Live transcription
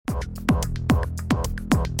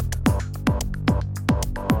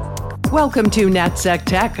Welcome to NatSec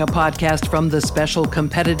Tech, a podcast from the Special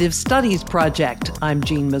Competitive Studies Project. I'm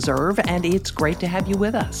Jean Meserve, and it's great to have you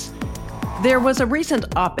with us. There was a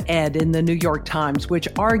recent op-ed in the New York Times which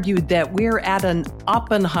argued that we're at an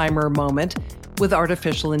Oppenheimer moment with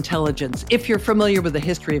artificial intelligence. If you're familiar with the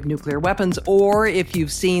history of nuclear weapons, or if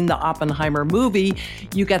you've seen the Oppenheimer movie,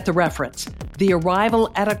 you get the reference. The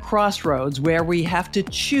arrival at a crossroads where we have to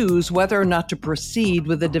choose whether or not to proceed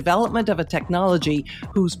with the development of a technology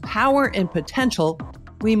whose power and potential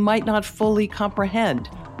we might not fully comprehend.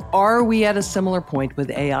 Are we at a similar point with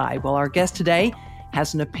AI? Well, our guest today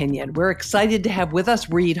has an opinion. We're excited to have with us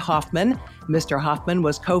Reid Hoffman. Mr. Hoffman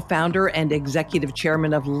was co-founder and executive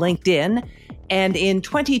chairman of LinkedIn. And in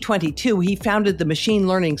 2022, he founded the machine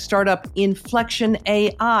learning startup Inflection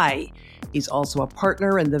AI. He's also a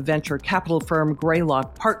partner in the venture capital firm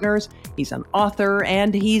Greylock Partners. He's an author,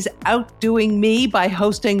 and he's outdoing me by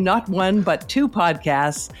hosting not one, but two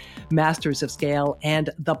podcasts, Masters of Scale and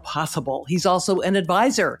The Possible. He's also an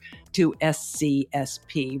advisor to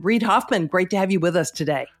SCSP. Reid Hoffman, great to have you with us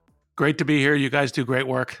today. Great to be here. You guys do great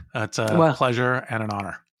work. It's a pleasure and an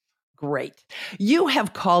honor. Great. You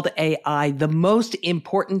have called AI the most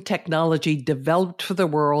important technology developed for the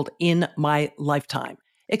world in my lifetime.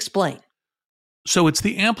 Explain. So it's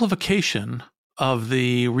the amplification of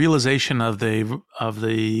the realization of all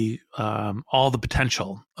the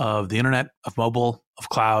potential of the internet, of mobile, of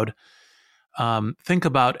cloud. Think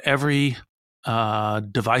about every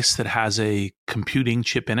device that has a computing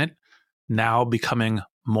chip in it now becoming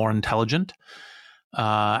more intelligent,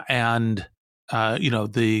 and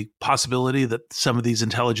the possibility that some of these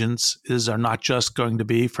intelligences are not just going to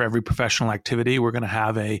be for every professional activity. We're going to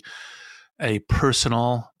have a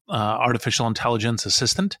personal artificial intelligence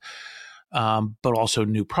assistant, but also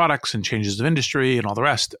new products and changes of industry and all the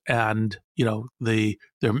rest. And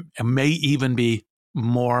there may even be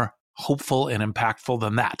more hopeful and impactful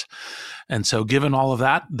than that. And so, given all of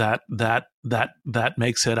that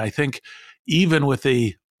makes it, I think, even with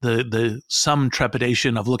the some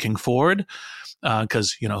trepidation of looking forward,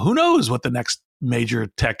 because who knows what the next major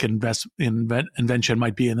tech invention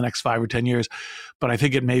might be in the next 5 or 10 years, but I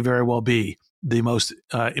think it may very well be the most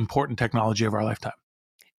important technology of our lifetime.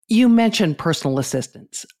 You mentioned personal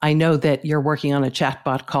assistants. I know that you're working on a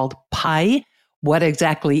chatbot called Pi. What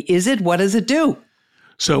exactly is it? What does it do?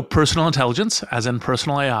 So personal intelligence, as in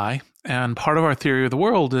personal AI, and part of our theory of the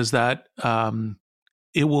world is that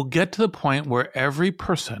it will get to the point where every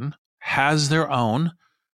person has their own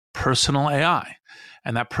personal AI.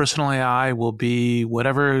 And that personal AI will be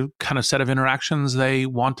whatever kind of set of interactions they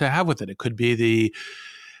want to have with it. It could be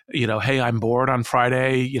hey, I'm bored on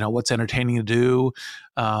Friday. What's entertaining to do?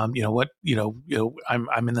 I'm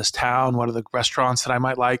in this town. What are the restaurants that I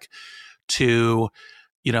might like? To,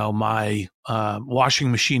 my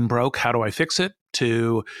washing machine broke. How do I fix it?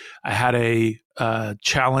 To, I had a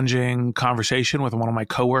challenging conversation with one of my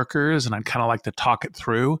coworkers, and I'd kind of like to talk it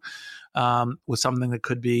through with something that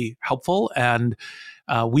could be helpful. And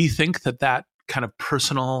we think that kind of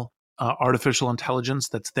personal artificial intelligence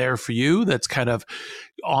that's there for you, that's kind of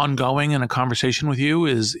ongoing in a conversation with you,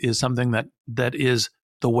 is something that is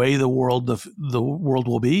the way the world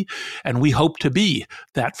will be, and we hope to be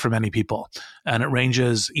that for many people. And it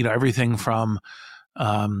ranges, everything from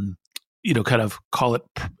kind of call it,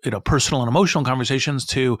 personal and emotional conversations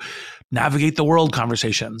to navigate the world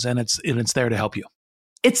conversations, and it's there to help you.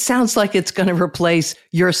 It sounds like it's going to replace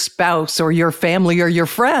your spouse or your family or your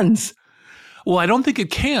friends. Well, I don't think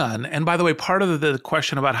it can. And by the way, part of the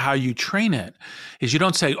question about how you train it is you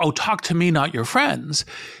don't say, oh, talk to me, not your friends.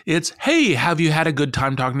 It's, hey, have you had a good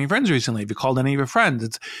time talking to your friends recently? Have you called any of your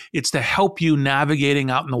friends? It's to help you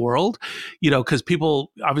navigating out in the world, because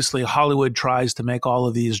people, obviously Hollywood tries to make all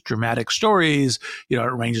of these dramatic stories. It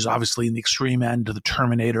ranges obviously in the extreme end to the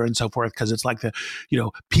Terminator and so forth, because it's like the,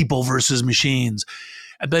 people versus machines.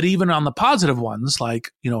 But even on the positive ones,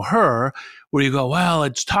 like, her, where you go, well,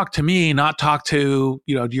 it's talk to me, not talk to,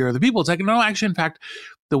 your other people. It's like, no, actually, in fact,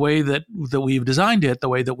 the way that we've designed it, the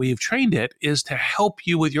way that we've trained it is to help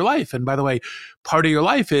you with your life. And by the way, part of your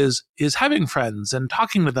life is having friends and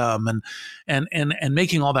talking to them and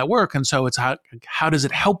making all that work. And so it's how does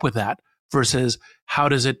it help with that versus how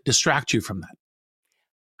does it distract you from that?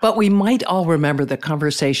 But we might all remember the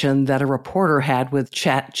conversation that a reporter had with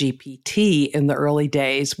ChatGPT in the early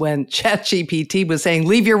days when ChatGPT was saying,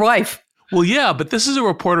 leave your wife. Well, yeah, but this is a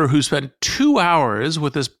reporter who spent 2 hours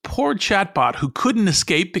with this poor chatbot who couldn't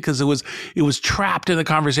escape because it was trapped in the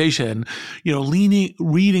conversation,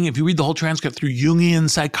 reading, if you read the whole transcript, through Jungian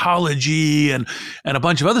psychology and a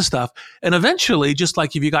bunch of other stuff. And eventually, just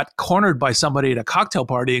like if you got cornered by somebody at a cocktail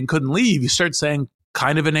party and couldn't leave, you start saying,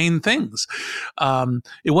 kind of inane things.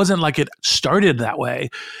 It wasn't like it started that way.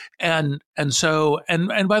 And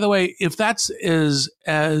by the way, if that's as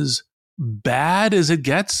bad as it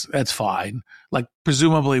gets, that's fine. Like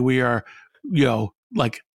presumably we are,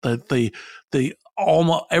 like the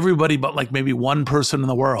almost everybody but like maybe one person in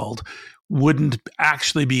the world wouldn't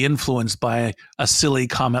actually be influenced by a silly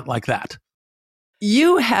comment like that.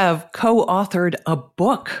 You have co-authored a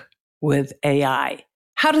book with AI.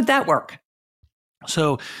 How did that work?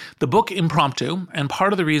 So the book Impromptu, and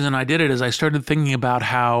part of the reason I did it is I started thinking about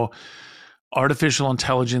how artificial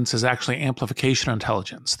intelligence is actually amplification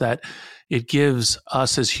intelligence, that it gives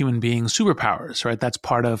us as human beings superpowers, right? That's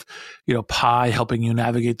part of, Pi helping you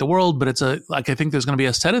navigate the world, but it's I think there's going to be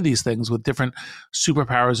a set of these things with different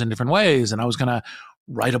superpowers in different ways. And I was going to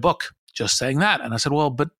write a book just saying that. And I said, well,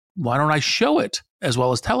 but why don't I show it as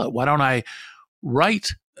well as tell it? Why don't I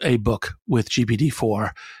write a book with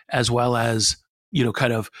GPT-4 as well as,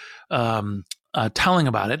 telling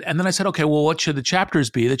about it? And then I said, okay, well, what should the chapters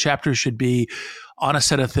be? The chapters should be on a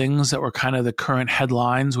set of things that were kind of the current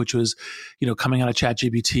headlines, which was, coming out of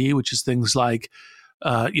ChatGPT, which is things like,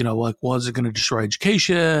 like, well, is it going to destroy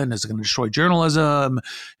education? Is it going to destroy journalism,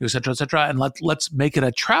 et cetera, et cetera? And let's make it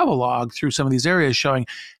a travelogue through some of these areas showing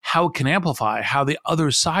how it can amplify, how the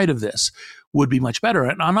other side of this would be much better.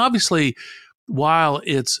 And obviously, while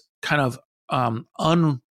it's kind of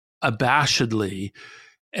unabashedly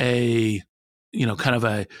a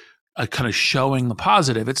kind of showing the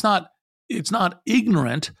positive, it's not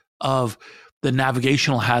ignorant of the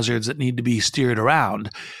navigational hazards that need to be steered around.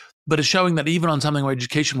 But it's showing that even on something like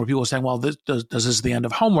education, where people are saying, well, does this the end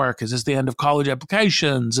of homework? Is this the end of college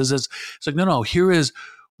applications? It's like, no, here is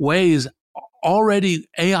ways already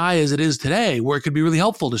AI as it is today, where it could be really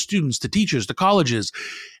helpful to students, to teachers, to colleges.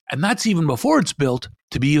 And that's even before it's built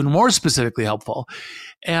to be even more specifically helpful.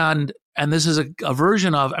 And this is a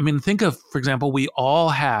version of, think of, for example, we all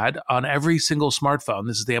had on every single smartphone,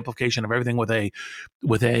 this is the amplification of everything with a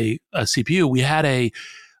CPU, we had a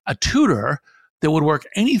tutor that would work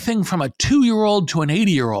anything from a 2-year-old to an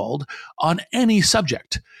 80-year-old on any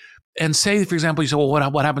subject. And say, for example, you say, well,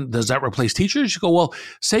 what happened? Does that replace teachers? You go, well,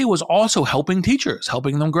 say it was also helping teachers,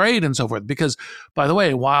 helping them grade and so forth. Because, by the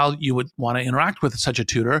way, while you would want to interact with such a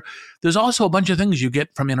tutor, there's also a bunch of things you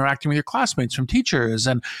get from interacting with your classmates, from teachers,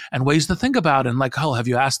 and ways to think about it. And like, oh, have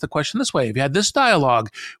you asked the question this way? Have you had this dialogue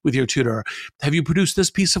with your tutor? Have you produced this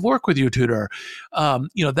piece of work with your tutor?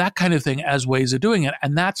 That kind of thing as ways of doing it.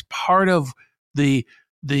 And that's part of the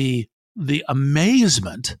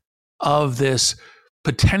amazement of this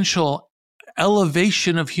potential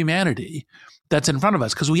elevation of humanity that's in front of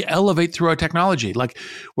us, because we elevate through our technology. Like,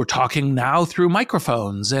 we're talking now through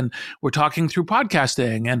microphones, and we're talking through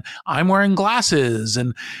podcasting, and I'm wearing glasses,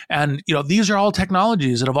 and these are all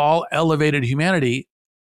technologies that have all elevated humanity.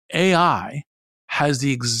 AI has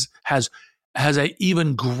an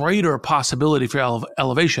even greater possibility for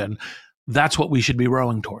elevation. That's what we should be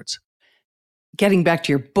rowing towards. Getting back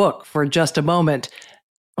to your book for just a moment,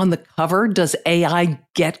 on the cover, does AI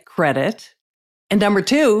get credit? And number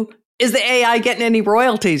two, is the AI getting any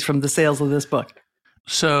royalties from the sales of this book?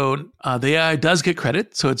 So the AI does get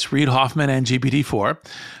credit. So it's Reid, Hoffman, and GPT-4.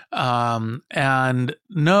 And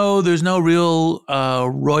no, there's no real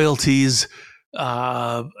royalties,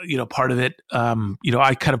 part of it.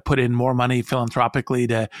 I kind of put in more money philanthropically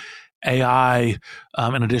to AI,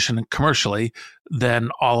 in addition commercially, than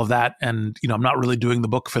all of that. And, I'm not really doing the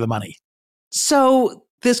book for the money. So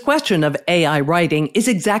this question of AI writing is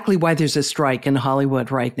exactly why there's a strike in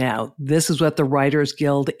Hollywood right now. This is what the Writers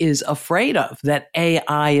Guild is afraid of, that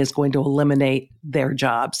AI is going to eliminate their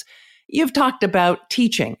jobs. You've talked about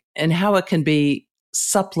teaching and how it can be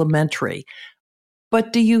supplementary.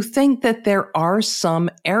 But do you think that there are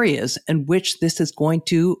some areas in which this is going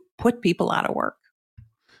to put people out of work?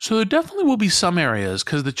 So there definitely will be some areas,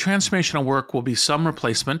 because the transformation of work will be some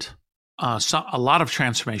replacement, a lot of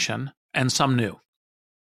transformation, and some new.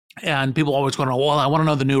 And people always go, well, I want to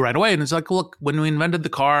know the new right away. And it's like, look, when we invented the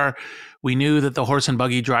car, we knew that the horse and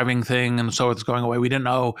buggy driving thing and so it's going away. We didn't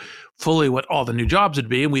know fully what all the new jobs would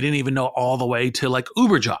be. And we didn't even know all the way to like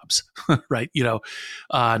Uber jobs, right?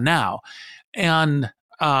 Now. And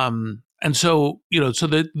so, so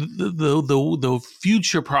the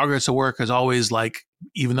future progress of work is always like,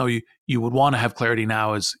 even though you would want to have clarity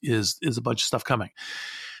now, is a bunch of stuff coming.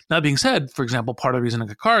 That being said, for example, part of the reason I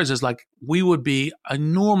got cars is like, we would be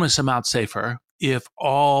enormous amount safer if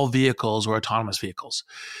all vehicles were autonomous vehicles.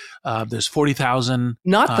 There's 40,000.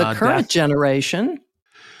 Not the current generation.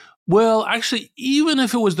 Well, actually, even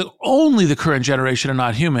if it was only the current generation and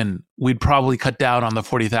not human, we'd probably cut down on the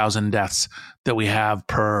 40,000 deaths that we have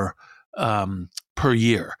per per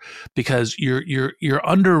year, because you're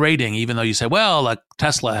underrating, even though you say, well, like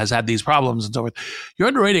Tesla has had these problems and so forth, you're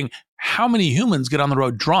underrating how many humans get on the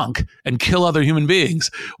road drunk and kill other human beings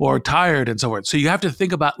or tired and so forth. So you have to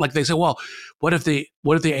think about, like they say, well, what if the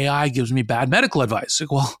AI gives me bad medical advice?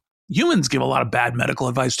 Like, well, humans give a lot of bad medical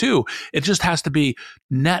advice too. It just has to be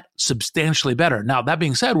net substantially better. Now, that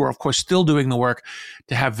being said, we're of course still doing the work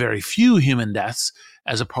to have very few human deaths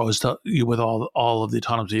as opposed to with all of the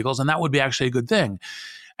autonomous vehicles. And that would be actually a good thing.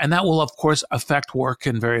 And that will, of course, affect work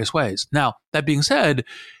in various ways. Now, that being said,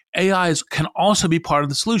 AIs can also be part of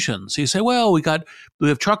the solution. So you say, well, we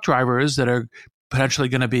have truck drivers that are potentially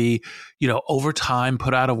going to be, over time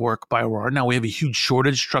put out of work by Aurora. Now we have a huge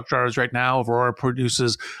shortage of truck drivers right now. If Aurora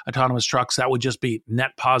produces autonomous trucks, that would just be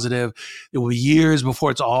net positive. It will be years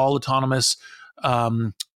before it's all autonomous,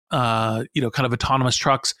 kind of autonomous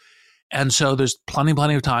trucks. And so there's plenty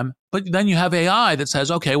of time. But then you have AI that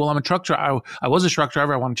says, okay, well, I'm a truck driver. I was a truck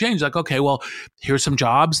driver. I want to change. Like, okay, well, here's some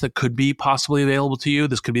jobs that could be possibly available to you.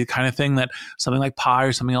 This could be the kind of thing that something like Pi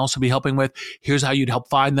or something else would be helping with. Here's how you'd help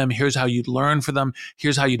find them. Here's how you'd learn for them.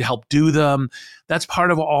 Here's how you'd help do them. That's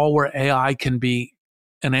part of all where AI can be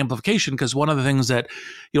an amplification, because one of the things that,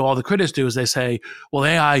 all the critics do is they say, well,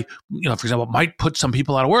 AI, for example, might put some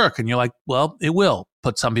people out of work. And you're like, well, it will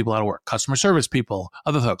put some people out of work, customer service people,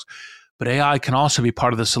 other folks. But AI can also be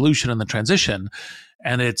part of the solution in the transition,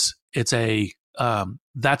 and that's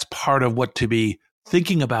part of what to be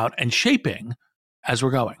thinking about and shaping as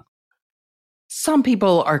we're going. Some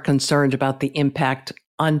people are concerned about the impact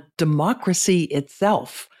on democracy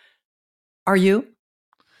itself. Are you?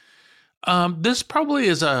 This probably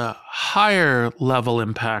is a higher level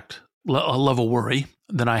impact, a level worry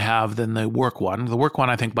than I have than the work one. The work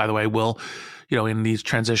one, I think, by the way, will, in these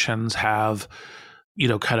transitions have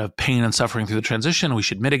kind of pain and suffering through the transition. We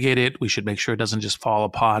should mitigate it. We should make sure it doesn't just fall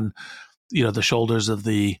upon, the shoulders of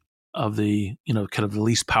the kind of the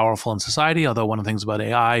least powerful in society. Although one of the things about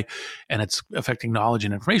AI and it's affecting knowledge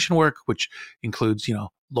and information work, which includes,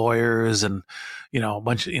 lawyers and, a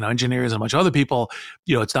bunch of, engineers and a bunch of other people,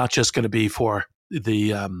 it's not just going to be for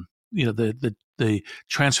the, the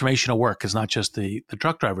transformational work is not just the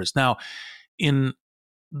truck drivers. Now, in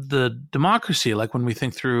the democracy, like when we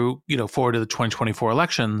think through, forward to the 2024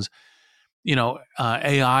 elections,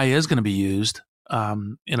 AI is going to be used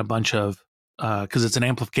in a bunch of, because it's an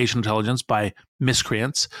amplification intelligence by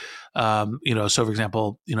miscreants. So for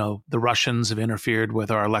example, the Russians have interfered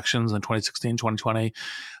with our elections in 2016, 2020.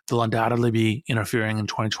 They'll undoubtedly be interfering in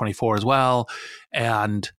 2024 as well.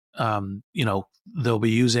 And, they'll be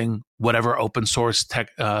using whatever open source tech,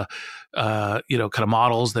 kind of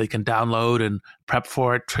models they can download and prep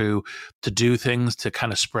for it to do things to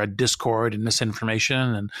kind of spread discord and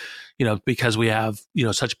misinformation. And, because we have,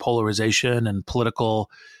 such polarization and political,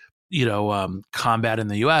 combat in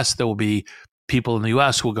the U.S., there will be people in the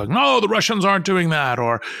U.S. who will go, no, the Russians aren't doing that,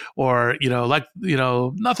 or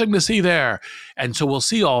nothing to see there. And so we'll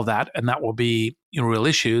see all that, and that will be real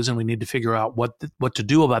issues, and we need to figure out what to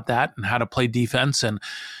do about that and how to play defense. And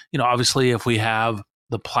obviously, if we have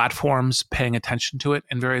the platforms paying attention to it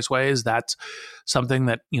in various ways, that's something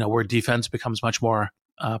that where defense becomes much more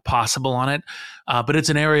possible on it. But it's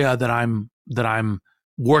an area that I'm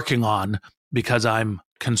working on because I'm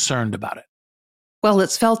concerned about it. Well,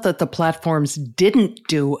 it's felt that the platforms didn't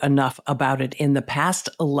do enough about it in the past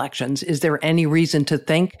elections. Is there any reason to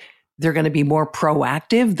think they're going to be more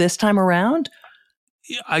proactive this time around?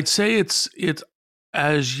 I'd say it's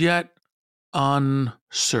as yet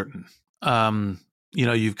uncertain.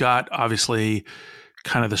 You've got obviously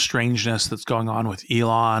kind of the strangeness that's going on with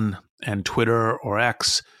Elon and Twitter or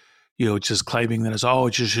X, just claiming that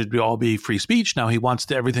it just should all be free speech. Now he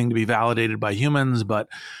wants everything to be validated by humans, but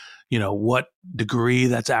what degree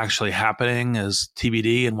that's actually happening is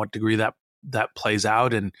TBD, and what degree that plays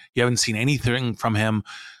out. And you haven't seen anything from him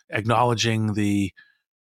acknowledging the,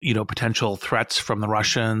 potential threats from the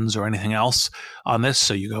Russians or anything else on this.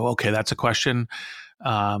 So you go, okay, that's a question.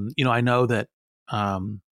 I know that,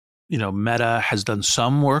 Meta has done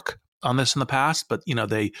some work on this in the past, but,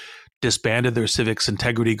 they disbanded their civics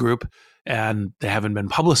integrity group and they haven't been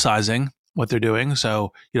publicizing what they're doing.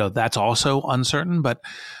 So, that's also uncertain. But,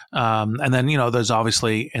 and then, there's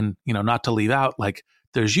obviously, and, not to leave out, like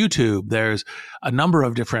there's YouTube, there's a number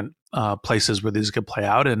of different places where these could play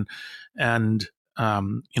out. And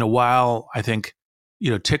while I think,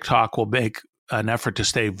 TikTok will make an effort to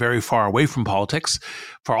stay very far away from politics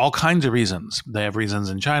for all kinds of reasons. They have reasons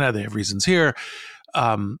in China, they have reasons here.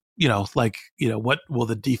 What will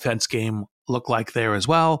the defense game look like there as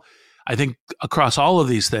well? I think across all of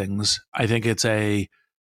these things, I think it's this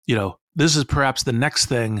is perhaps the next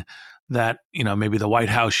thing that, maybe the White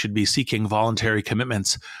House should be seeking voluntary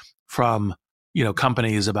commitments from,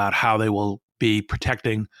 companies about how they will be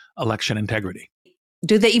protecting election integrity.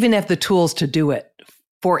 Do they even have the tools to do it?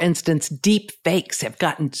 For instance, deep fakes have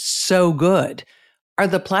gotten so good. Are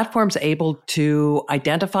the platforms able to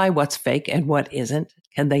identify what's fake and what isn't?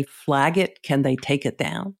 Can they flag it? Can they take it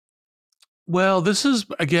down? Well, this is,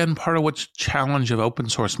 again, part of what's challenge of open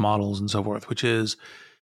source models and so forth, which is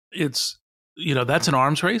it's, that's an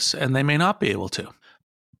arms race and they may not be able to.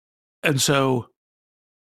 And so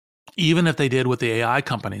even if they did what the AI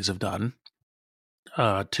companies have done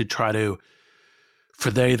to try to,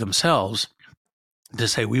 for they themselves, to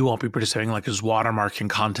say we won't be participating, like as watermarking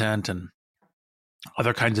content and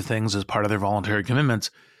other kinds of things as part of their voluntary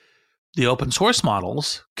commitments, the open source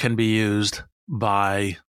models can be used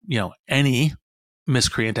by, any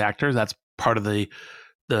miscreant actor. That's part of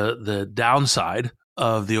the downside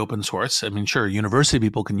of the open source. I mean, sure, university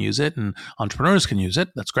people can use it and entrepreneurs can use it.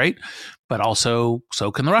 That's great. But also,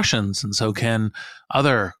 so can the Russians and so can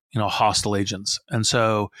other, hostile agents. And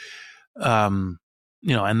so, and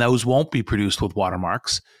those won't be produced with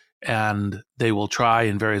watermarks. And they will try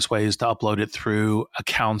in various ways to upload it through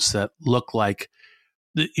accounts that look like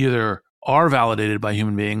either are validated by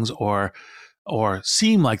human beings or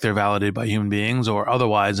seem like they're validated by human beings or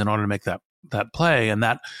otherwise in order to make that play. And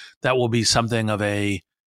that will be something of a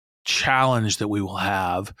challenge that we will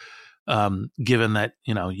have, given that,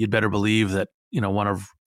 you'd better believe that, one of,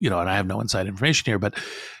 and I have no inside information here, but,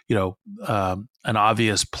 an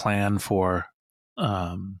obvious plan for,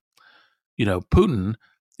 Putin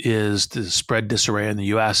is to spread disarray in the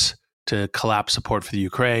U.S., to collapse support for the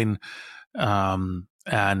Ukraine.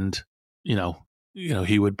 And,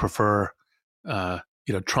 he would prefer,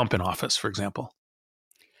 Trump in office, for example.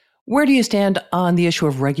 Where do you stand on the issue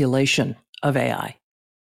of regulation of AI?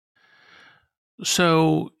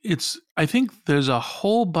 So I think there's a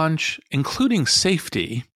whole bunch, including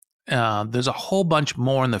safety. There's a whole bunch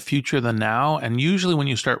more in the future than now. And usually when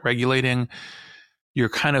you start regulating, your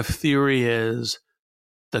kind of theory is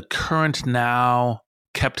the current now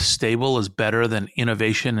kept stable is better than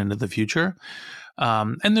innovation into the future.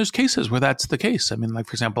 And there's cases where that's the case. I mean, like,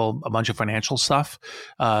 for example, a bunch of financial stuff.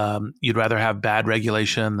 You'd rather have bad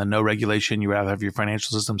regulation than no regulation. You'd rather have your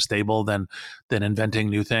financial system stable than inventing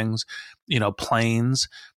new things. Planes,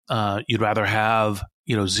 you'd rather have,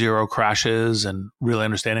 zero crashes and really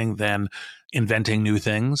understanding than inventing new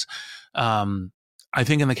things. I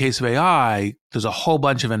think in the case of AI, there's a whole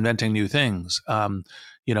bunch of inventing new things.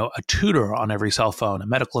 A tutor on every cell phone, a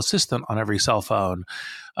medical assistant on every cell phone,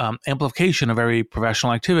 amplification of every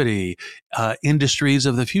professional activity, industries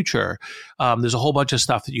of the future. There's a whole bunch of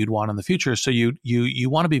stuff that you'd want in the future. So you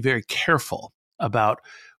want to be very careful about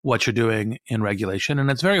what you're doing in regulation. And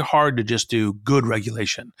it's very hard to just do good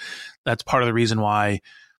regulation. That's part of the reason why,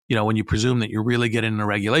 when you presume that you're really getting into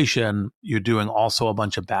regulation, you're doing also a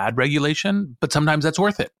bunch of bad regulation, but sometimes that's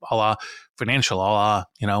worth it, a la financial, a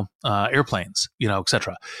la, airplanes, et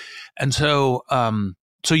cetera. And so,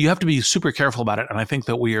 so you have to be super careful about it. And I think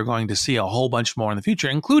that we are going to see a whole bunch more in the future,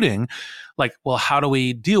 including like, well, how do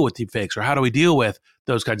we deal with deepfakes or how do we deal with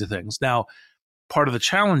those kinds of things? Now, part of the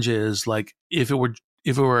challenge is like, if it were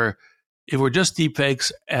just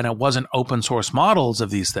deepfakes and it wasn't open source models of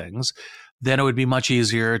these things, then it would be much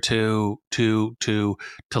easier to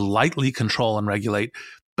lightly control and regulate.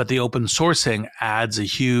 But the open sourcing adds a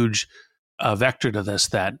huge vector to this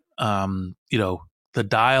that, the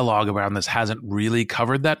dialogue around this hasn't really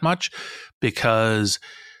covered that much, because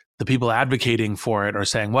the people advocating for it are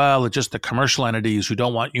saying, well, it's just the commercial entities who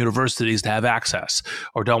don't want universities to have access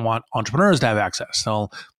or don't want entrepreneurs to have access. So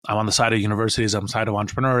I'm on the side of universities, I'm on the side of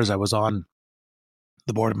entrepreneurs. I was on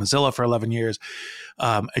the board of Mozilla for 11 years.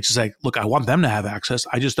 It's just like, look, I want them to have access.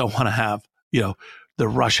 I just don't want to have, the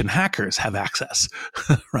Russian hackers have access,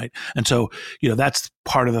 right? And so, that's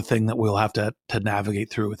part of the thing that we'll have to navigate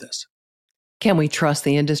through with this. Can we trust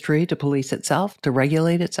the industry to police itself, to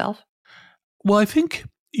regulate itself? Well, I think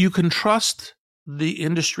you can trust the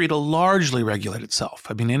industry to largely regulate itself.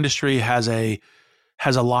 I mean, industry has a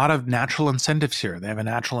lot of natural incentives here. They have a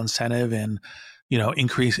natural incentive in,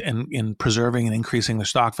 increase in preserving and increasing their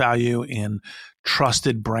stock value, in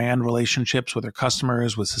trusted brand relationships with their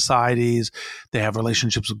customers, with societies. They have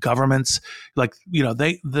relationships with governments. Like,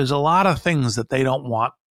 there's a lot of things that they don't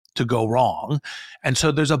want to go wrong. And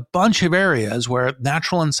so there's a bunch of areas where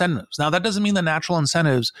natural incentives. Now, that doesn't mean the natural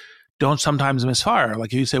incentives don't sometimes misfire.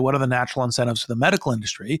 Like if you say, what are the natural incentives for the medical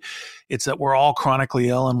industry? It's that we're all chronically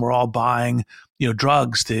ill and we're all buying,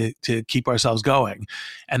 drugs to keep ourselves going.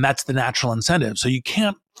 And that's the natural incentive. So you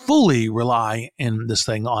can't fully rely in this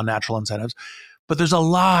thing on natural incentives. But there's a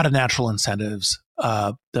lot of natural incentives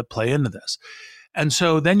that play into this. And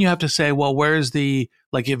so then you have to say, well, where's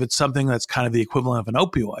like if it's something that's kind of the equivalent of an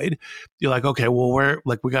opioid, you're like, okay, well,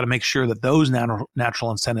 we got to make sure that those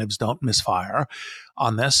natural incentives don't misfire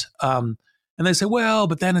on this. And they say, well,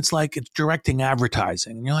 but then it's like it's directing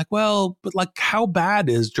advertising. And you're like, well, but like how bad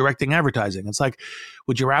is directing advertising? It's like,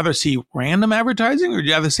 would you rather see random advertising or would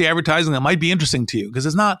you rather see advertising that might be interesting to you? Because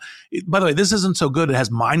it's not, by the way, this isn't so good. It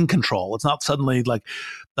has mind control. It's not suddenly like,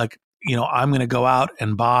 I'm going to go out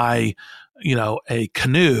and buy, a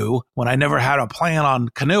canoe when I never had a plan on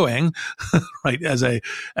canoeing, right? As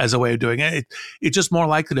a way of doing it. It's just more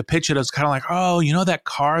likely to pitch it as kind of like, oh, that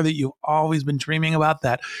car that you've always been dreaming about,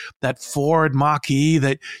 that Ford Mach-E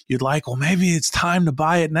that you'd like, well, maybe it's time to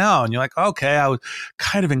buy it now. And you're like, okay, I was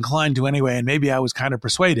kind of inclined to anyway. And maybe I was kind of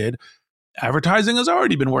persuaded. Advertising has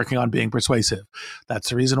already been working on being persuasive. That's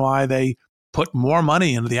the reason why they put more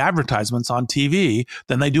money into the advertisements on TV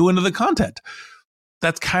than they do into the content.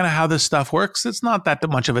 That's kind of how this stuff works. It's not that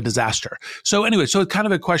much of a disaster. So anyway, so it's kind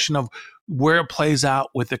of a question of where it plays out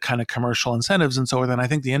with the kind of commercial incentives and so forth. And I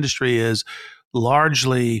think the industry is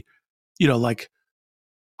largely, like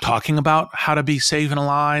talking about how to be safe and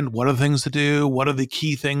aligned. What are the things to do? What are the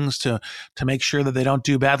key things to make sure that they don't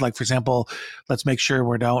do bad? Like, for example, let's make sure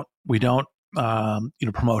we don't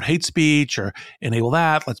promote hate speech or enable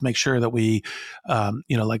that. Let's make sure that we,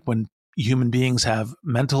 like when human beings have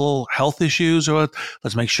mental health issues, or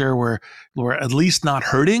let's make sure we're at least not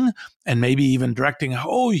hurting and maybe even directing,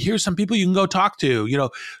 oh, here's some people you can go talk to,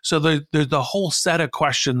 so there's the whole set of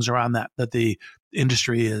questions around that the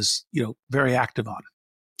industry is, very active on.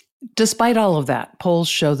 Despite all of that, polls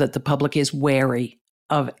show that the public is wary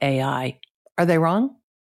of AI. Are they wrong?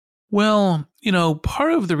 Well,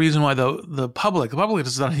 part of the reason why the public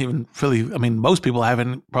does not even really, most people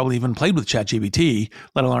haven't probably even played with ChatGPT,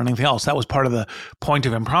 let alone anything else. That was part of the point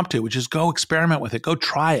of Impromptu, which is go experiment with it, go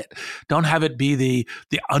try it. Don't have it be the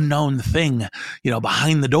unknown thing,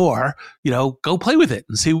 behind the door, go play with it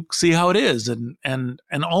and see how it is. And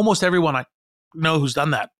almost everyone I know who's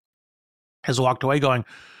done that has walked away going,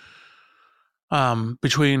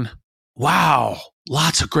 between, wow,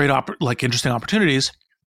 lots of great, interesting opportunities.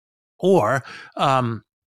 Or, oh,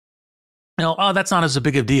 that's not as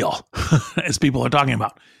big a deal as people are talking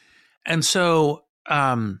about. And so,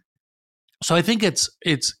 so I think it's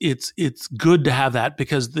good to have that,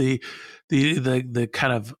 because the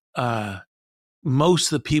kind of,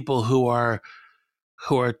 most of the people who are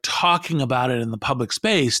talking about it in the public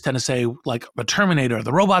space tend to say, like, the Terminator,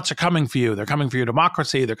 the robots are coming for you. They're coming for your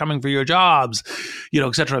democracy. They're coming for your jobs,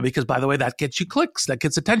 et cetera. Because, by the way, that gets you clicks, that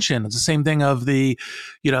gets attention. It's the same thing of the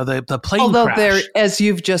plane Although crash. there, as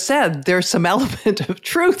you've just said, there's some element of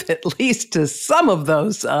truth, at least to some of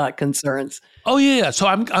those concerns. Oh, yeah. So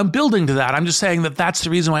I'm building to that. I'm just saying that that's the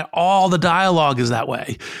reason why all the dialogue is that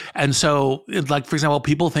way. And so, like, for example,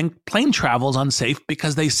 people think plane travel is unsafe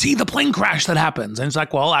because they see the plane crash that happens. And it's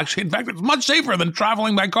like, well, actually, in fact, it's much safer than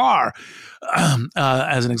traveling by car,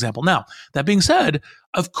 as an example. Now, that being said,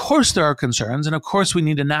 of course there are concerns, and of course we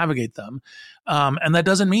need to navigate them. And that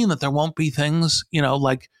doesn't mean that there won't be things,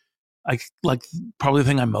 like probably the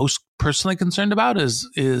thing I'm most personally concerned about is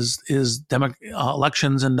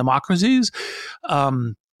elections and democracies.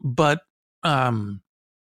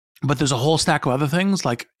 But there's a whole stack of other things,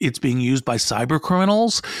 like it's being used by cyber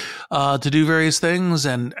criminals to do various things,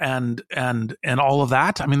 and all of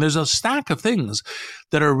that. There's a stack of things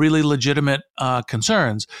that are really legitimate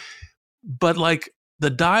concerns. But like the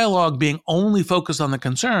dialogue being only focused on the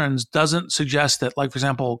concerns doesn't suggest that, like, for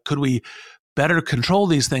example, could we better control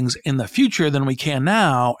these things in the future than we can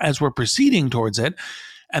now as we're proceeding towards it.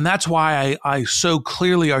 And that's why I so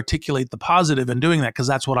clearly articulate the positive in doing that, because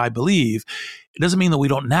that's what I believe. It doesn't mean that we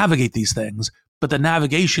don't navigate these things, but the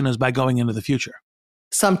navigation is by going into the future.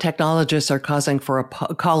 Some technologists are calling for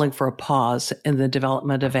a pause in the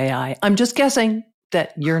development of AI. I'm just guessing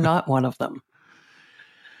that you're not one of them.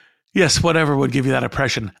 Yes, whatever would give you that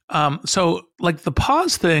impression. So like the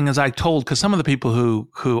pause thing, as I told, because some of the people who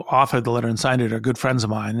authored the letter and signed it are good friends of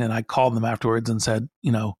mine, and I called them afterwards and said,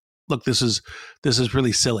 look, this is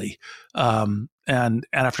really silly. And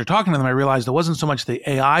after talking to them, I realized it wasn't so much the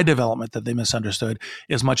AI development that they misunderstood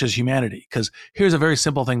as much as humanity. Because here's a very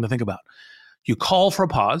simple thing to think about. You call for a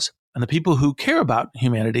pause, and the people who care about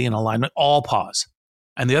humanity and alignment all pause,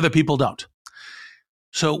 and the other people don't.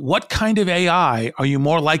 So what kind of AI are you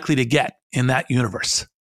more likely to get in that universe?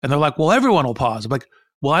 And they're like, well, everyone will pause. I'm like,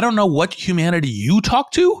 well, I don't know what humanity you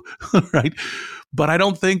talk to, right? But I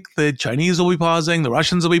don't think the Chinese will be pausing, the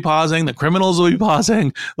Russians will be pausing, the criminals will be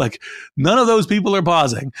pausing. Like none of those people are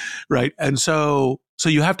pausing, right? And so So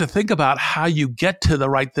you have to think about how you get to the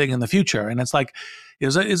right thing in the future. And it's like,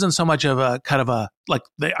 it isn't so much of a kind of a, like,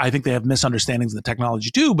 I think they have misunderstandings of the technology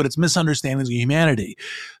too, but it's misunderstandings of humanity.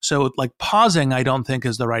 So like pausing, I don't think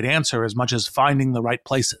is the right answer as much as finding the right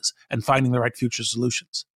places and finding the right future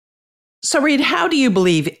solutions. So Reid, how do you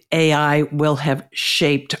believe AI will have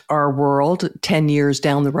shaped our world 10 years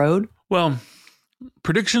down the road? Well,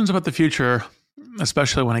 predictions about the future,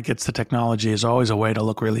 especially when it gets to technology, is always a way to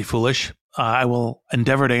look really foolish. I will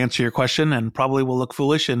endeavor to answer your question and probably will look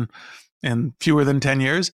foolish in fewer than 10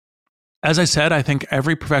 years. As I said, I think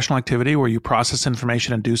every professional activity where you process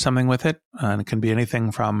information and do something with it, and it can be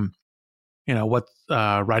anything from,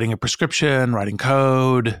 writing a prescription, writing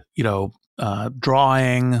code,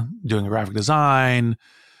 drawing, doing a graphic design,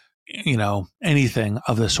 anything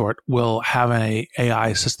of the sort will have an AI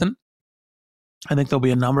assistant. I think there'll be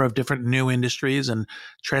a number of different new industries and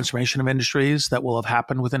transformation of industries that will have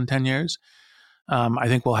happened within 10 years. I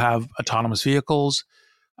think we'll have autonomous vehicles.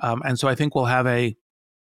 And so I think we'll have a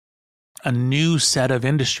new set of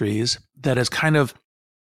industries that is kind of,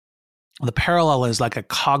 the parallel is like a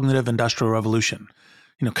cognitive industrial revolution,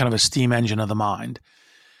 kind of a steam engine of the mind.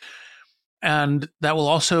 And that will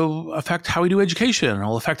also affect how we do education. It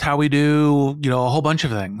will affect how we do, a whole bunch of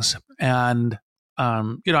things. And,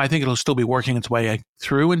 I think it'll still be working its way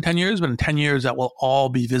through in 10 years, but in 10 years, that will all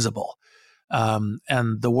be visible.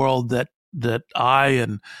 And the world that I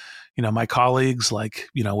and, my colleagues like,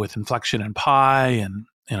 with Inflection and Pi and,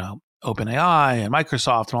 OpenAI and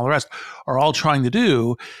Microsoft and all the rest are all trying to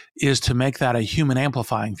do is to make that a human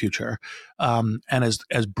amplifying future, and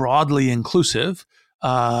as broadly inclusive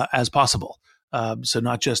as possible. So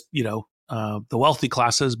not just, the wealthy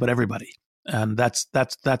classes, but everybody. And that's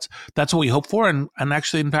what we hope for. And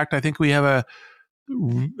actually, in fact, I think we have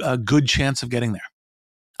a good chance of getting there.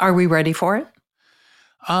 Are we ready for it?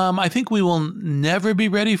 I think we will never be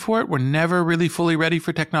ready for it. We're never really fully ready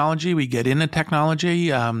for technology. We get into technology,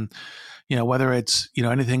 whether it's,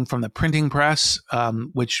 anything from the printing press,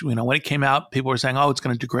 which, when it came out, people were saying, oh, it's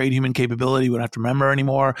going to degrade human capability. We don't have to remember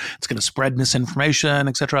anymore. It's going to spread misinformation,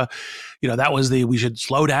 et cetera. That was we should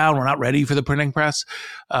slow down. We're not ready for the printing press,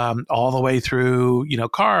 all the way through,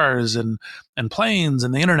 cars and planes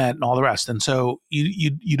and the internet and all the rest. And so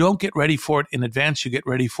you don't get ready for it in advance. You get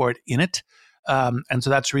ready for it in it. And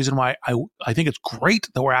so that's the reason why I think it's great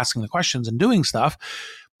that we're asking the questions and doing stuff,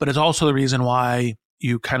 but it's also the reason why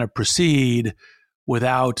you kind of proceed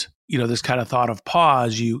without, this kind of thought of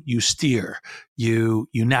pause. You steer, you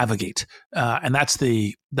navigate, and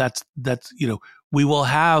we will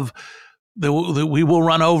have we will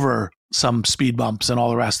run over some speed bumps and all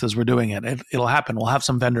the rest as we're doing it. It'll happen. We'll have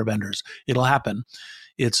some vendor benders. It'll happen.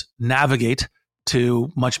 It's navigate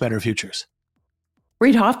to much better futures.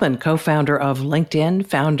 Reid Hoffman, co-founder of LinkedIn,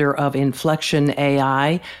 founder of Inflection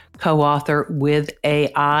AI, co-author with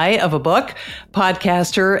AI of a book,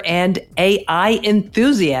 podcaster, and AI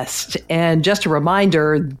enthusiast. And just a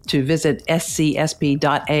reminder to visit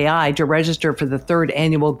scsp.ai to register for the 3rd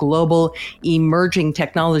Annual Global Emerging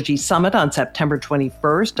Technology Summit on September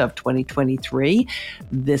 21st of 2023.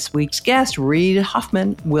 This week's guest, Reid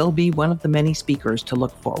Hoffman, will be one of the many speakers to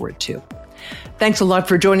look forward to. Thanks a lot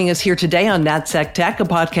for joining us here today on NatSec Tech, a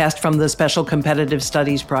podcast from the Special Competitive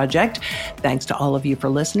Studies Project. Thanks to all of you for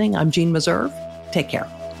listening. I'm Jean Meserve. Take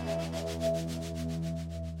care.